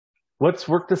What's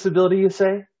work disability, you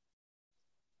say?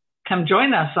 Come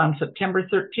join us on September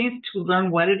 13th to learn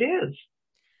what it is.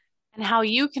 And how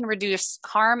you can reduce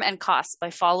harm and costs by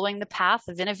following the path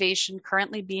of innovation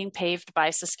currently being paved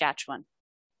by Saskatchewan.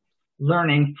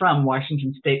 Learning from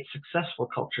Washington State's successful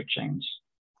culture change.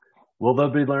 Will there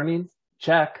be learning?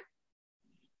 Check.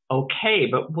 Okay,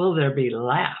 but will there be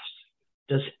laughs?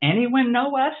 Does anyone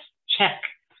know us? Check.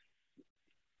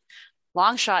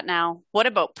 Long shot now. What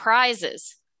about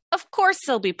prizes? Of course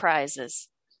there'll be prizes.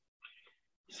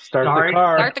 Start the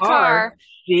car. Start the car.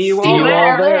 See you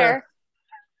all there.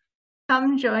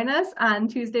 Come join us on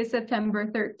Tuesday, September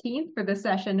 13th for the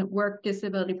session, Work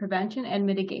Disability Prevention and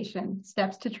Mitigation,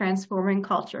 Steps to Transforming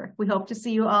Culture. We hope to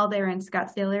see you all there in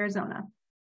Scottsdale, Arizona.